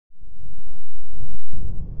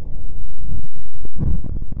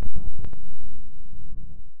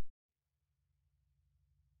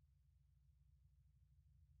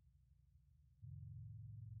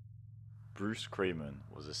Bruce Kraymen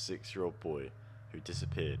was a 6-year-old boy who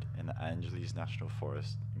disappeared in the Angeles National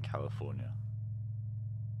Forest in California.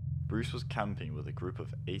 Bruce was camping with a group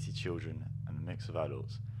of 80 children and a mix of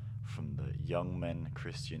adults from the Young Men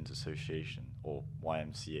Christians Association, or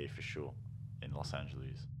YMCA for short, in Los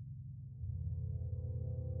Angeles.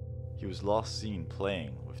 He was last seen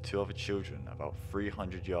playing with 2 other children about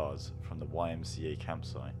 300 yards from the YMCA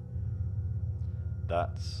campsite.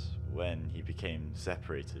 That's when he became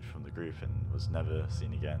separated from the group and was never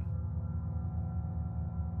seen again.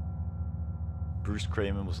 Bruce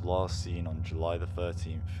Kraymen was last seen on July the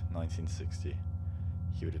 13th, 1960.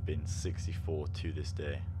 He would have been 64 to this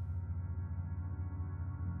day.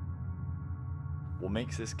 What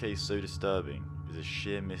makes this case so disturbing is the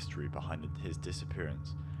sheer mystery behind his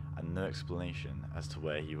disappearance and no explanation as to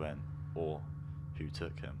where he went or who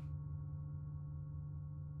took him.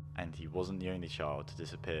 And he wasn't the only child to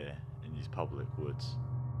disappear in these public woods.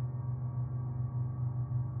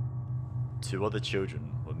 2 other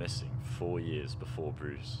children were missing 4 years before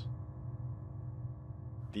Bruce.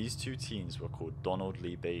 These 2 teens were called Donald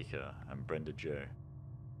Lee Baker and Brenda Jo.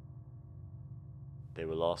 They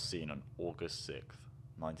were last seen on August 6th,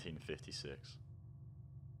 1956.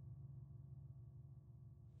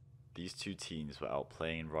 These 2 teens were out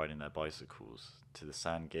playing and riding their bicycles to the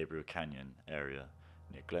San Gabriel Canyon area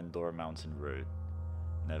near Glendora Mountain Road,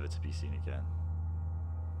 never to be seen again.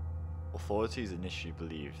 Authorities initially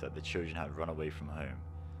believed that the children had run away from home,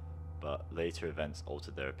 but later events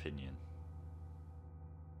altered their opinion.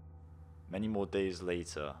 Many more days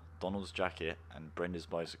later, Donald's jacket and Brenda's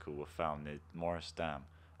bicycle were found near Morris Dam,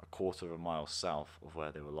 a quarter of a mile south of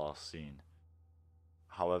where they were last seen.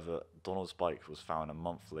 However, Donald's bike was found a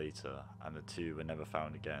month later and the 2 were never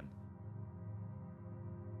found again.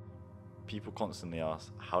 People constantly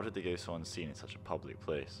ask, how did they go so unseen in such a public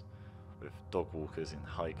place, with dog walkers and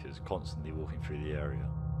hikers constantly walking through the area?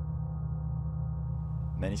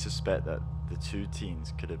 Many suspect that the 2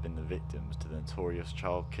 teens could have been the victims to the notorious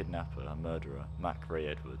child kidnapper and murderer Mack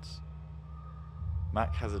Edwards.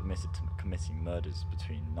 Mack has admitted to committing murders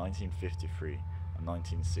between 1953 and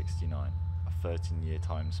 1969, a 13-year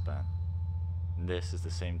time span. And this is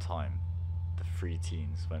the same time the 3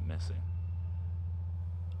 teens went missing.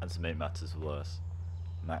 And to make matters worse,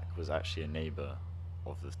 Mack was actually a neighbour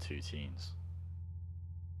of the 2 teens.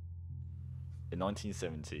 In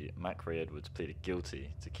 1970, Mack Edwards pleaded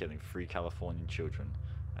guilty to killing 3 Californian children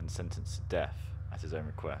and sentenced to death at his own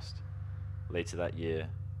request. Later that year,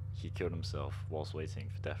 he killed himself whilst waiting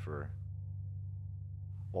for death row.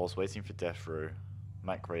 Whilst waiting for death row,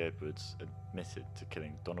 Mack Edwards admitted to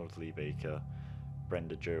killing Donald Lee Baker,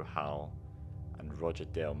 Brenda Jo Howell, and Roger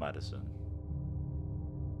Dale Madison.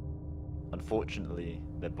 Unfortunately,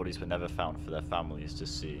 their bodies were never found for their families to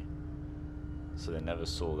see, so they never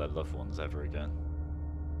saw their loved ones ever again.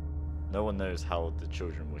 No one knows how the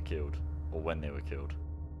children were killed, or when they were killed,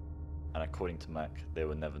 and according to Mack, they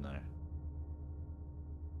will never know.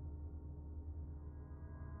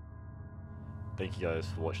 Thank you guys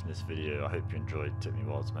for watching this video. I hope you enjoyed. It took me a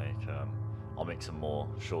while to make. I'll make some more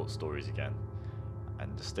short stories again,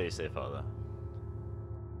 and just stay safe out there.